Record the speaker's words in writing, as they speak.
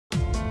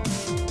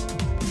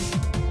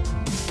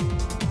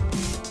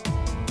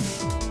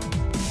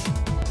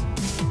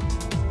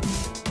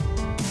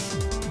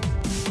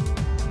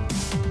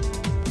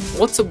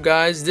What's up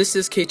guys, this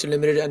is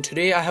KhUnlimited and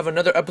today I have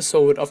another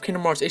episode of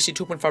Kingdom Hearts HD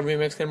 2.5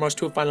 Remix, Kingdom Hearts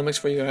 2 Final Mix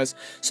for you guys.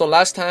 So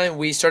last time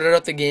we started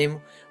out the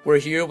game, we're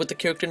here with the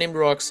character named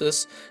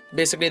Roxas.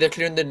 Basically they're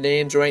clearing the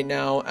names right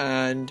now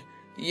and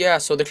yeah,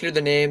 so they cleared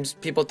the names.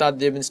 People thought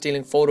they've been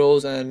stealing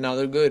photos and now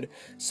they're good.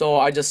 So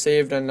I just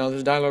saved and now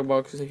there's dialogue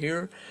boxes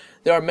here.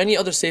 There are many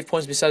other save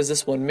points besides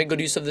this one. Make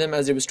good use of them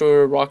as they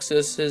restore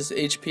Roxas's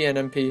HP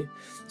and MP.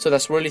 So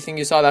that's the only thing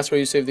you saw, that's where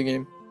you save the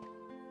game.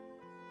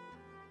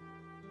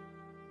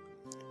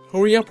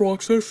 Hurry up,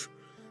 Roxas.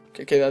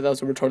 Okay, that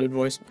was a retarded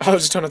voice. I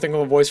was just trying to think of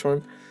a voice for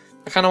him.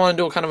 I kind of want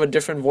to do kind of a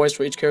different voice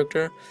for each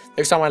character. Like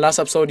you saw my last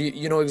episode,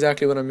 you know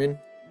exactly what I mean.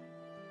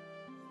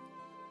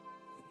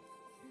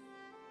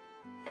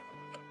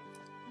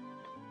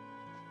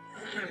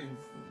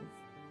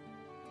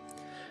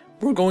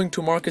 We're going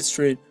to Market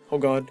Street. Oh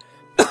god.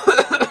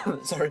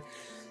 Sorry.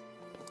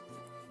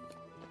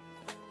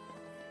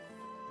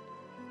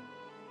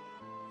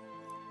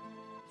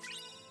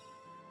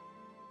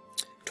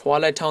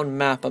 Twilight Town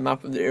map, a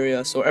map of the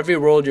area. So every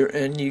world you're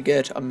in, you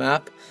get a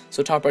map.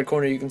 So top right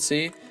corner you can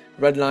see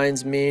red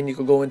lines mean you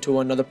could go into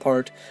another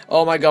part.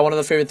 Oh my god, one of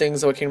the favorite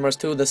things about Kingdom Hearts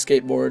 2, the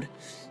skateboard.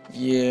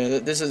 Yeah,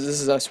 this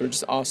is I swear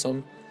just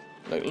awesome.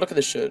 Like look at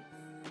this shit.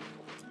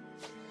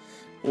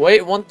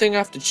 Wait, one thing I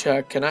have to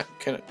check. Can I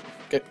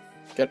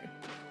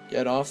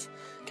get off?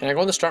 Can I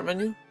go in the start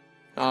menu?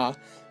 I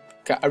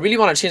really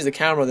want to change the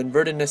camera. The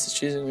invertedness is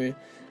cheesing me.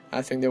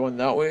 I think they went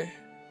that way.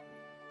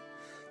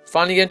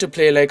 Finally getting to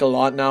play like a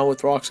lot now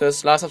with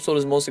Roxas. Last episode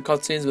was mostly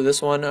cutscenes, but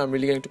this one I'm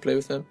really getting to play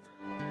with him.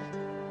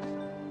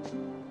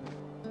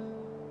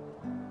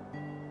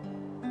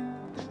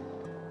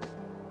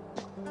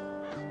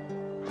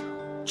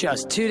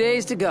 Just 2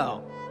 days to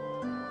go.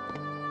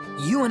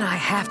 You and I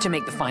have to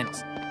make the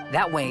finals.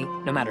 That way,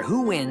 no matter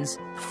who wins,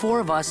 4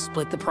 of us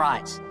split the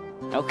prize.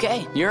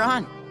 Okay, you're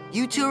on.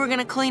 You two are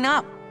gonna clean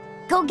up.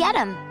 Go get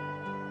him.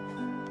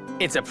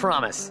 It's a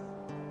promise.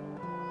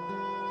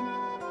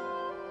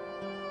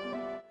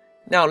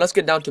 Now let's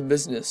get down to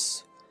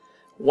business.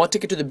 One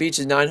ticket to the beach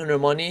is 900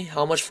 money.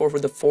 How much for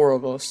the 4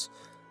 of us?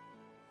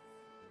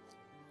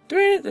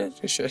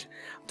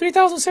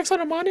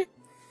 3,600 money.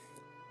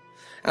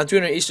 And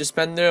 300 each to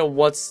spend there.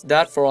 What's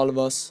that for all of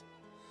us?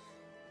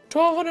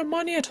 1,200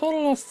 money. A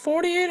total of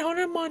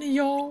 4,800 money,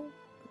 y'all.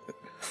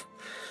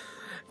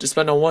 To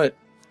spend on what?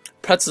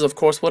 Pretzels, of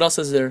course. What else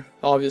is there?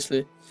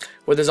 Obviously.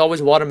 Well, there's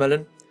always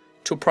watermelon.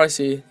 Too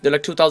pricey. They're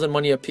like 2,000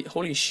 money a piece.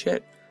 Holy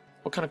shit.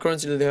 What kind of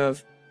currency do they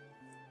have?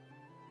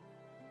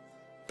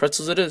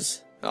 Pretzels it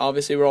is.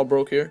 Obviously we're all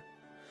broke here.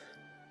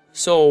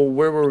 So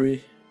where were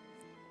we?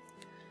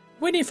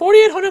 We need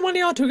 4,800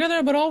 money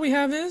altogether, but all we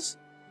have is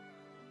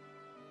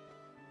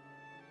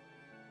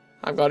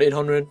I've got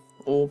 800.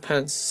 Oh,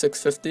 pence.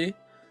 650.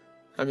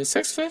 I mean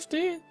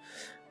 650.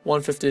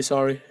 150.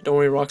 Sorry. Don't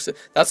worry, Roxas.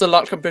 That's a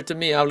lot compared to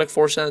me. I have like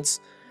 4 cents.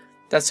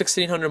 That's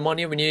 1,600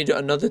 money. We need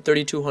another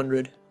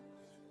 3,200.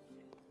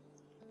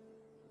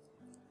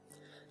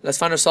 Let's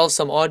find ourselves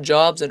some odd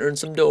jobs and earn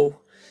some dough.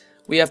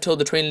 We have till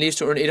the train leaves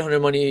to earn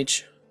 800 money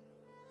each.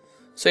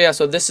 So yeah,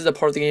 so this is the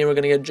part of the game we're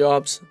gonna get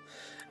jobs.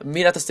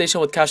 Meet at the station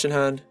with cash in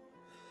hand.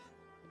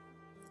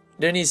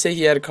 Didn't he say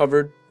he had it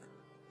covered?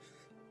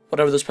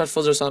 Whatever, those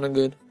pretzels are sounding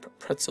good.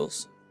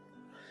 Pretzels.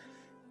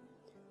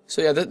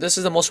 So yeah, this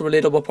is the most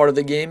relatable part of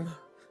the game.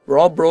 We're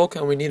all broke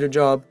and we need a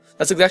job.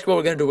 That's exactly what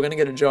we're gonna do. We're gonna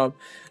get a job.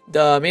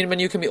 The main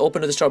menu can be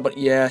opened at the start, but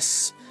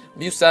yes.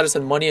 View status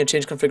and money and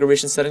change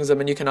configuration settings. The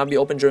menu cannot be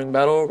opened during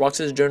battle.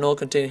 Roxas' journal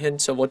contain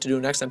hints of what to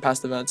do next and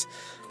past events.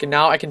 Okay,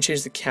 now I can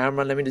change the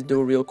camera. Let me just do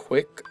it real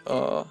quick.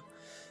 Right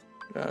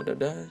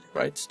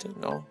stick?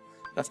 No.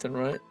 Left and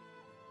right.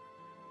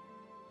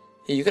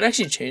 Hey, you could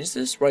actually change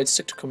this. Right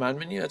stick to command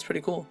menu. That's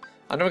pretty cool.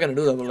 I'm never gonna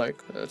do that, but like,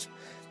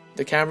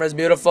 the camera is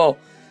beautiful.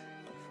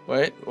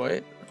 Wait.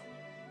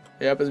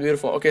 Yep, it's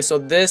beautiful. Okay, so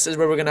this is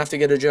where we're gonna have to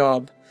get a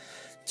job.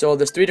 So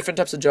there's 3 different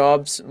types of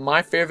jobs.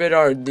 My favorite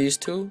are these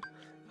 2.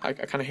 I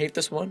kind of hate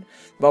this one,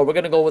 but we're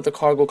gonna go with the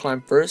cargo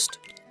climb first.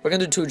 We're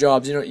gonna do 2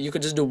 jobs. You know, you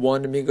could just do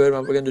 1 to be good,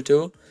 but we're gonna do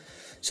 2.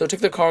 So take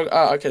the cargo.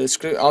 Okay,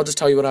 I'll just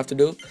tell you what I have to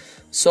do.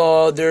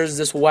 So there's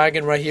this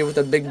wagon right here with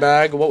a big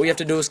bag. What we have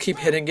to do is keep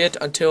hitting it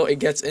until it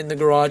gets in the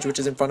garage, which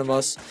is in front of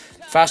us.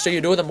 The faster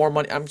you do, the more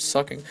money. I'm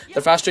sucking.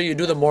 The faster you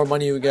do, the more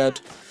money you get.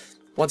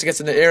 Once it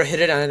gets in the air, hit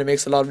it, and it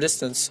makes a lot of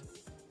distance.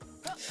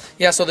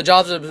 Yeah, so the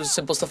jobs are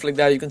simple stuff like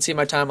that. You can see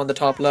my time on the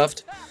top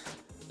left.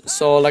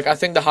 So like I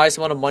think the highest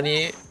amount of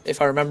money,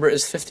 if I remember,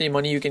 is 50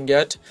 money you can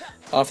get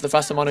for the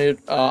fast amount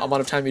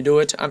of time you do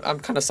it.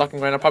 I'm kind of sucking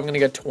right now. I'm probably gonna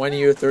get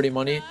 20 or 30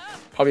 money,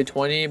 probably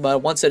 20.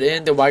 But once it's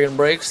in, the wagon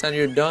breaks and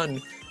you're done.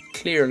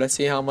 Clear. Let's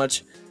see how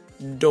much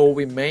dough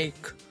we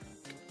make.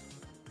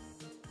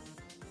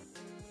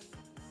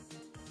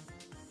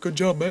 Good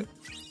job, man.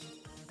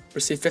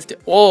 Receive 50.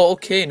 Oh,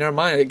 okay. Never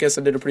mind. I guess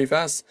I did it pretty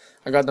fast.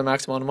 I got the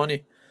max amount of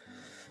money.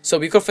 So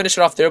we could finish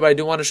it off there, but I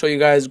do want to show you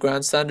guys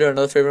Grandstander,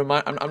 another favorite of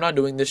mine. I'm not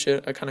doing this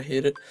shit. I kind of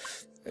hate it.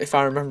 if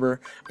I remember.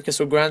 Okay,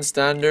 so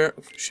Grandstander,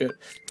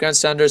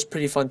 Grandstander is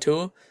pretty fun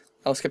too.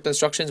 I'll skip the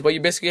instructions. What you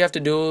basically have to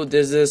do,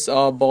 there's this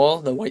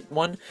ball, the white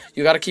one.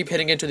 You gotta keep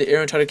hitting it into the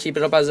air and try to keep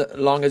it up as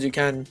long as you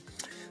can.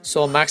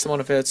 So max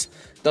amount of hits.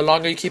 The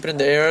longer you keep it in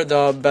the air,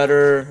 the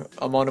better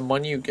amount of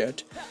money you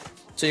get.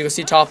 So you can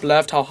see top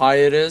left how high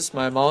it is,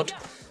 my amount.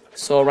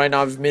 So right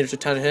now I've made it to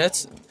 10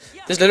 hits.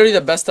 This is literally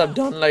the best I've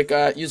done, like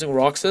using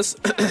Roxas.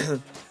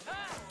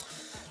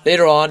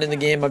 Later on in the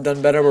game I've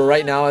done better, but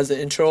right now as the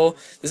intro,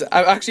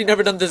 I've actually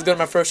never done this good on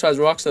my first try as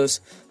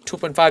Roxas.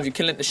 2.5, you're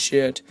killing the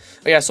shit.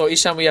 Oh yeah, so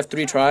each time we have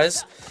 3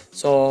 tries.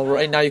 So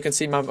right now you can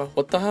see my,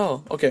 what the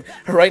hell? Okay,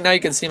 right now you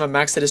can see my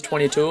max hit is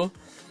 22.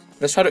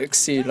 Let's try to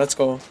exceed, let's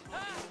go.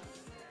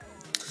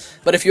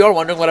 But if you are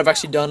wondering what I've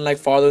actually done like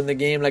farther in the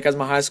game, like as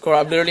my high score,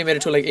 I've literally made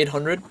it to like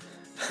 800.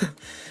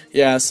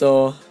 Yeah,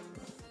 so...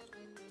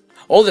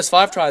 Oh, there's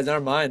 5 tries, never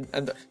mind.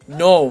 And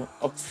no.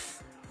 Oh,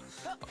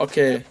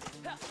 okay.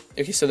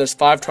 Okay, so there's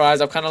 5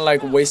 tries. I've kind of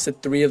like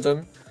wasted 3 of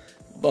them.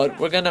 But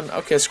we're gonna...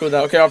 Okay, screw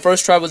that. Okay, our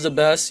first try was the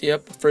best.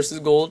 Yep, first is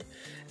gold.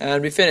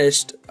 And we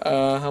finished.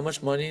 How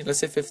much money? Let's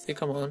say 50.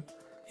 Come on.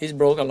 He's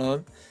broke,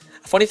 alarm.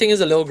 Funny thing is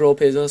the little girl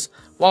pays us.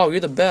 Wow, you're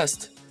the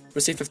best.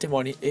 Receive 50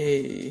 money.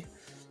 Hey.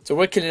 So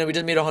we're killing it. We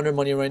just made 100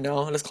 money right now.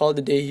 Let's call it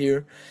the day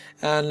here.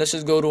 And let's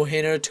just go to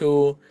Hayner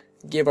to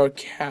give our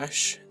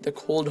cash. The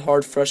cold,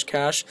 hard, fresh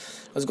cash.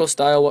 Let's go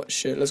style. What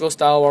shit? Let's go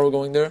style while we're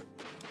going there.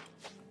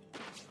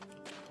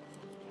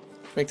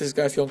 Make this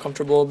guy feel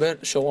uncomfortable a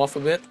bit. Show off a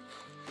bit.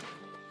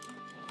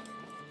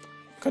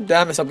 God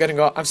damn it, stop getting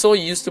off. I'm so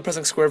used to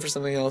pressing square for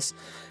something else.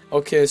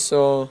 Okay,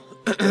 so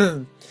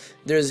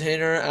there's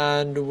Hayner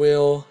and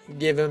we'll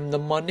give him the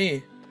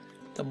money.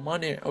 The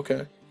money.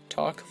 Okay.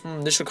 Talk.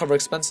 This should cover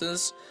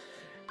expenses.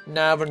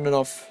 Never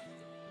enough.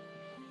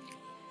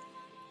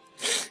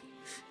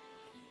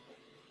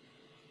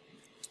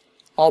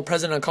 All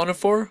present accounted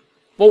for?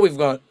 What we've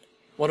got?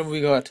 What have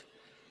we got?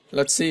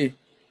 Let's see.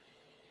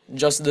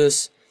 Just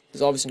this.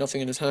 There's obviously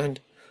nothing in his hand.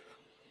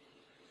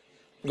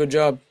 Good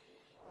job.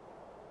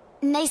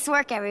 Nice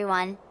work,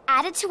 everyone.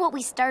 Added to what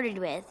we started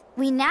with,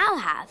 we now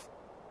have...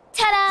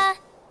 Ta-da!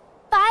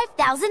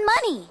 5,000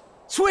 money!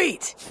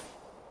 Sweet!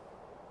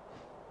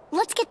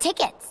 Let's get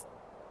tickets.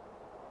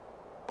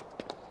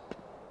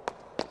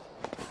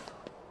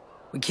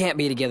 We can't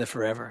be together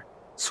forever,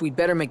 so we'd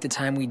better make the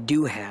time we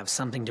do have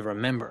something to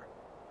remember.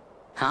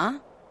 Huh?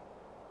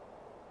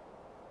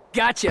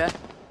 Gotcha!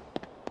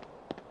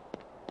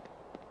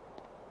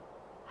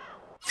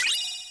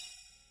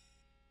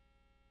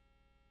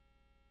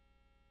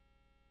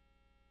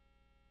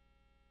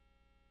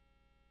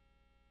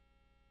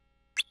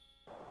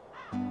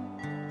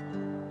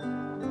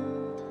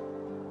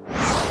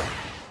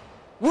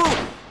 Whoa!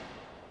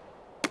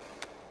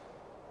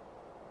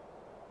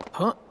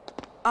 Huh?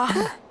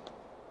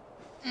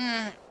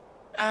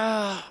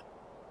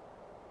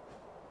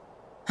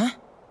 Huh?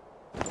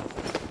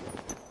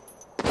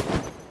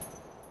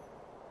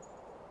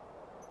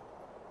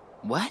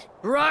 What?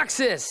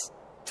 Roxas!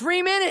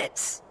 3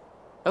 minutes!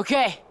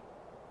 Okay.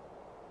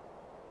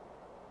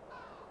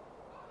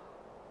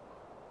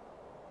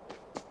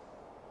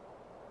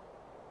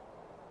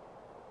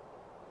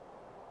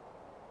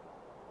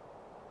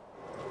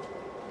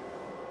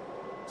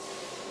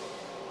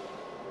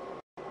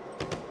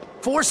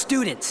 Four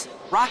students.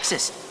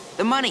 Roxas,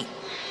 the money.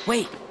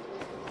 Wait.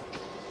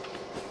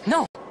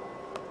 No.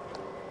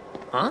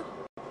 Huh?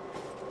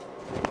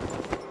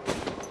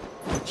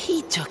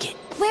 He took it.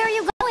 Where are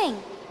you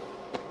going?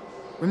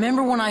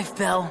 Remember when I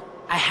fell?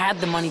 I had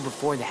the money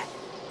before that.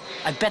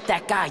 I bet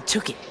that guy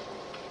took it.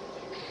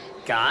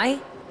 Guy?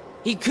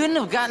 He couldn't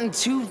have gotten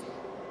too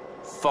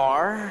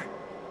far.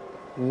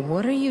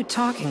 What are you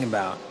talking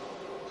about?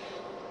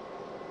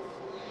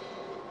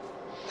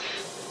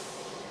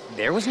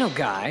 There was no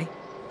guy.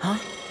 Huh?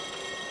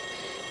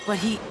 But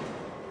he...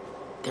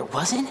 There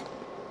wasn't?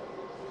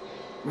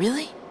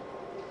 Really?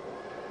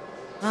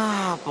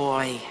 Oh,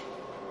 boy.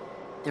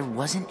 There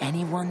wasn't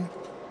anyone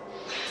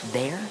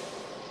there?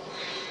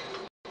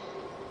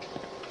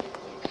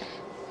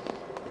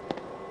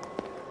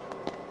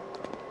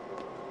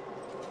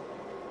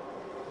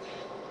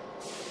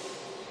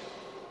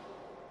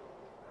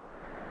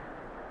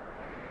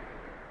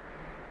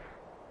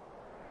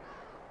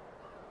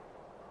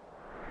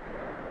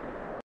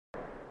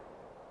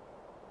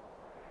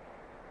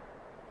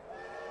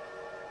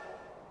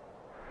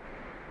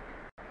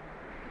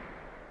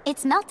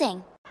 It's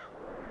melting.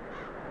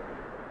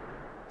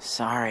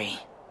 Sorry.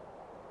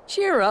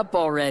 Cheer up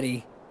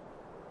already.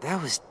 That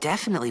was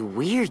definitely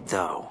weird,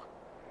 though.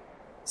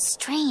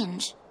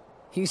 Strange.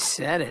 You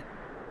said it.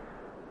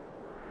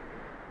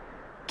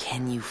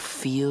 Can you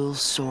feel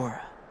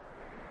Sora?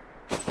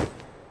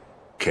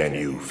 Can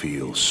you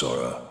feel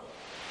Sora?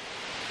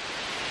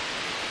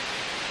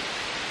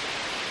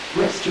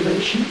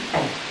 Restoration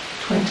at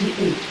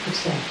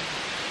 28%.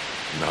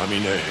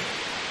 Namine.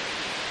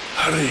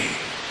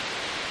 Hurry.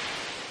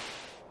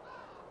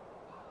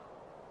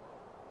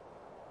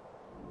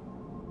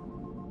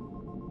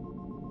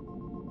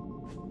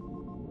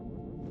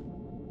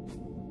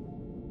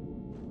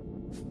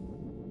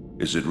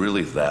 Is it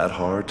really that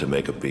hard to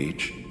make a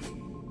beach?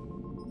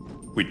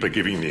 we'd be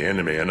giving the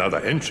enemy another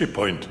entry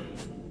point.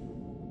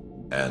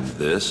 And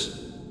this?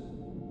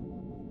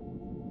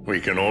 We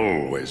can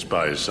always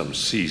buy some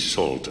sea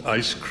salt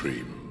ice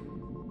cream.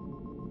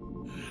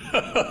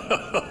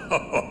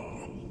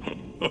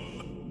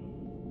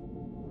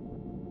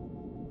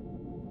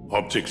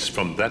 Objects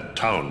from that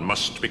town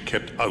must be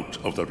kept out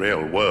of the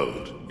real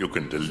world. You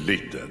can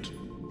delete that.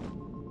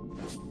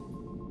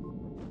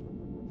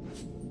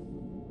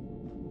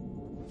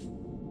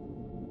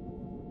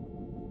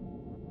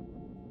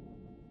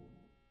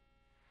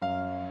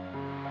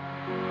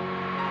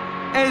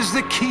 As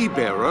the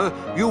key-bearer,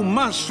 you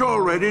must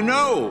already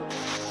know.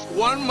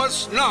 One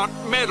must not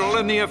meddle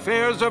in the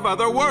affairs of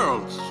other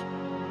worlds.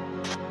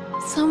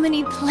 So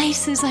many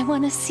places I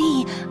want to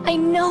see. I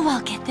know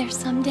I'll get there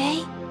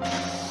someday.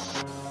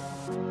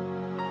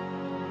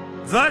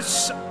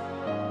 Thus,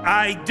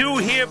 I do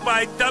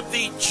hereby dub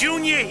the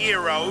junior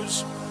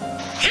heroes.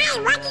 Hey,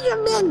 what do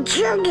you mean,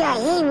 junior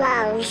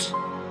heroes?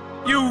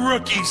 You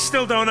rookies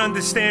still don't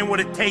understand what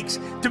it takes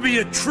to be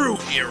a true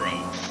hero.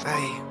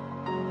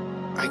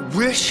 I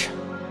wish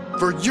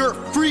for your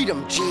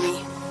freedom, Genie.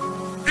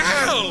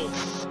 Ow!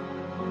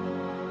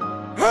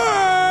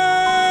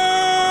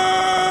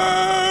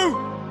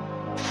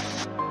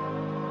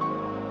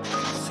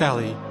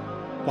 Sally,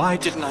 why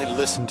didn't I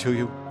listen to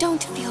you?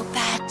 Don't feel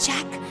bad,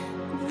 Jack.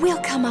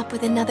 We'll come up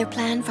with another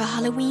plan for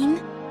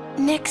Halloween.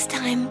 Next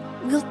time,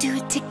 we'll do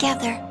it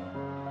together.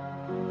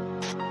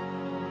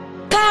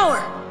 Power!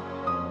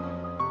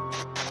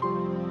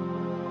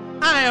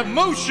 I have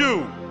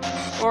Mushu!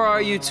 Or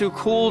are you too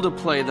cool to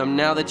play them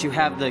now that you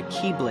have the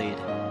Keyblade?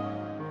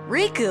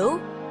 Riku?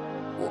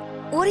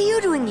 What are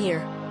you doing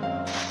here?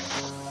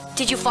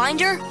 Did you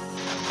find her?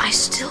 I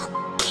still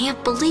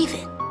can't believe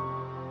it.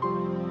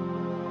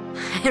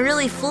 I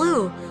really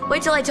flew.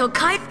 Wait till I tell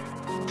Kai.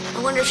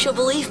 I wonder if she'll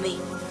believe me.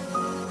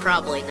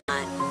 Probably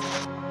not.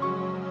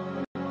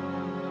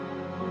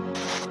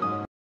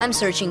 I'm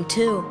searching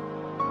too.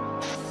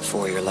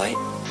 For your light.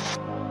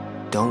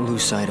 Don't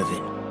lose sight of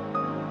it.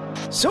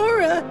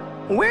 Sora,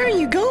 where are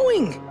you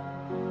going?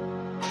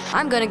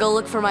 I'm gonna go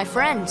look for my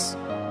friends.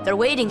 They're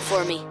waiting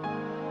for me.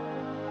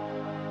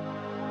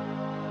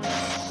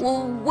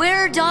 Well, where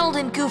are Donald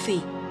and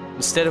Goofy?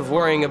 Instead of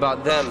worrying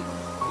about them,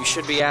 you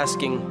should be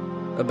asking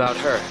about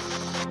her.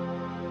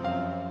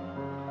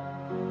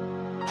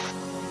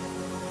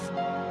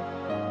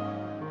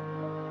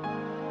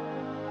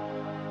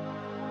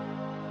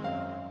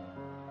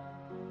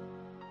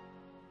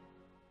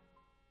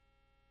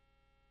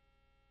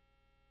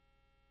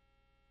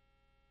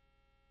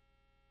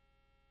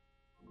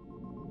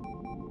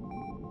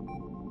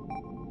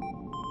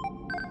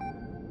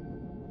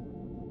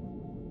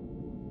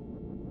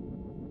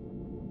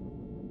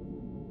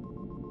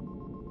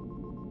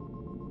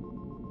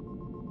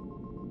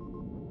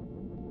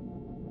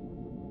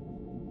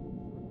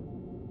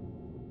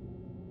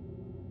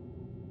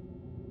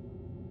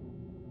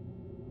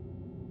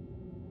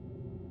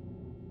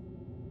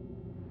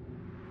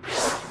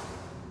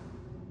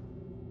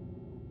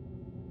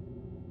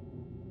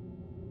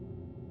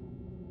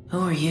 Who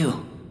are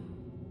you?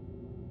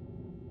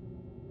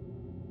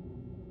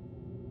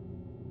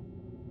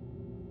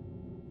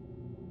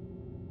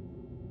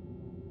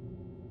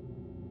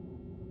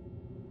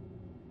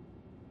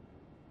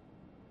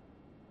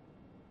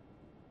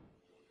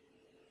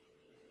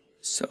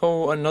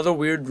 So, another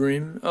weird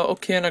dream. Oh,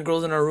 okay, and a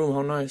girl's in our room.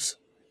 How nice.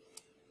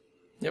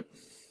 Yep.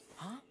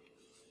 Huh?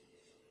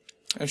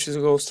 And she's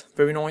a ghost.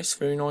 Very nice,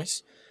 very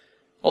nice.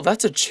 Oh,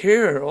 that's a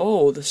chair.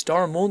 Oh, the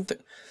star moon thing.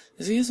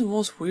 He has the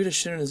most weirdest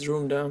shit in his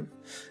room, damn.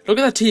 Look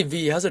at that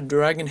TV. It has a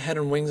dragon head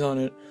and wings on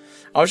it.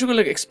 I wish I could,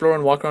 like, explore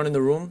and walk around in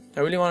the room.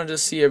 I really want to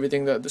just see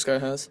everything that this guy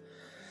has.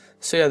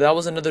 So, yeah, that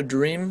was another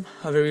dream.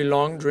 A very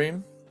long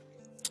dream.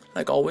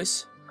 Like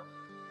always.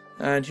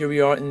 And here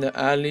we are in the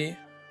alley.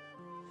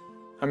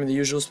 I'm in the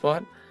usual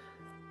spot.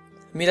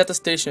 Meet at the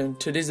station.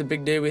 Today's the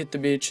big day. We hit the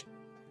beach.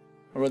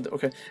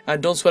 Okay.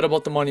 And don't sweat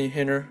about the money,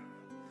 Hayner.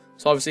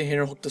 So obviously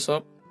Hayner hooked us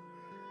up.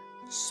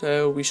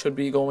 So we should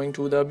be going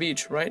to the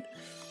beach, right?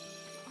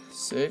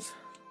 Save.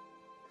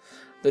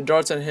 The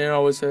darts and Hayner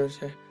always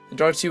the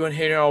darts you and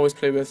Hayner always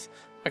play with.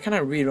 Why can't I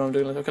read what I'm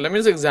doing? Okay, let me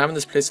just examine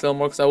this place a little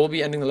more because I will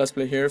be ending the Let's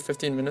Play here.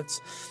 15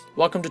 minutes.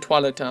 Welcome to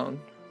Twilight Town.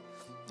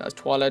 That's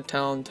Twilight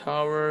Town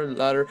Tower,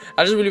 ladder.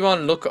 I just really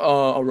want to look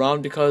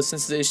around because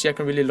since it's HD I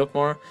can really look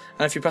more.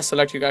 And if you press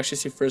select you can actually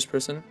see first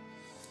person.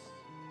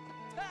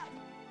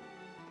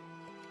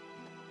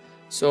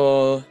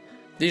 So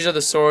these are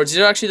the swords.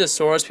 These are actually the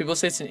swords. People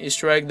say it's an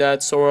Easter egg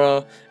that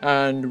Sora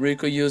and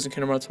Riku used in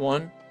Kingdom Hearts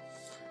 1.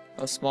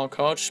 A small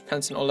couch,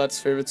 Pence and Olette's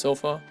favorite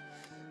sofa.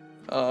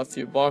 A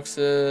few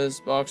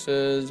boxes,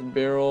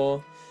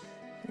 barrel.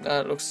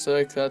 That looks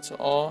like that's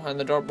all. And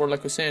the dartboard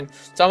like I was saying.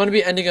 So I'm going to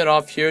be ending it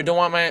off here. Don't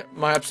want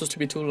my episodes to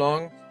be too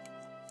long.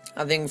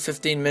 I think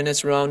 15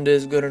 minutes around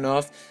is good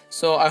enough.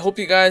 So I hope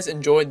you guys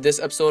enjoyed this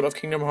episode of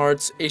Kingdom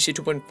Hearts HD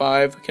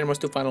 2.5 Kingdom Hearts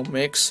 2 Final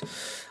Mix.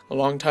 a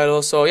long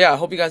title. So yeah, I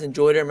hope you guys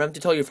enjoyed it. Remember to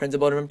tell your friends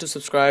about it. Remember to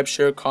subscribe,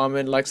 share,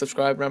 comment, like,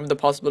 subscribe. Remember the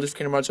possibilities for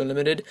Kingdom Hearts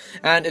Unlimited.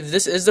 And if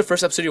this is the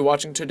first episode you're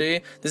watching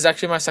today, this is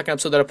actually my second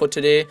episode that I put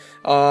today.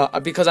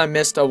 Because I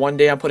missed one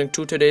day, I'm putting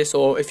 2 today.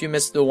 So if you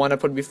missed the one I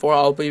put before,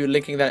 I'll be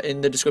linking that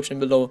in the description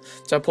below.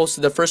 So I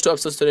posted the first 2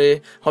 episodes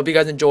today. Hope you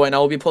guys enjoy, and I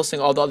will be posting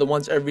all the other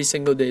ones every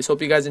single day. So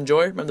hope you guys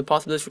enjoy. Remember the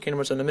possibilities for Kingdom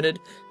Hearts Unlimited.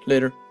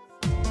 Later.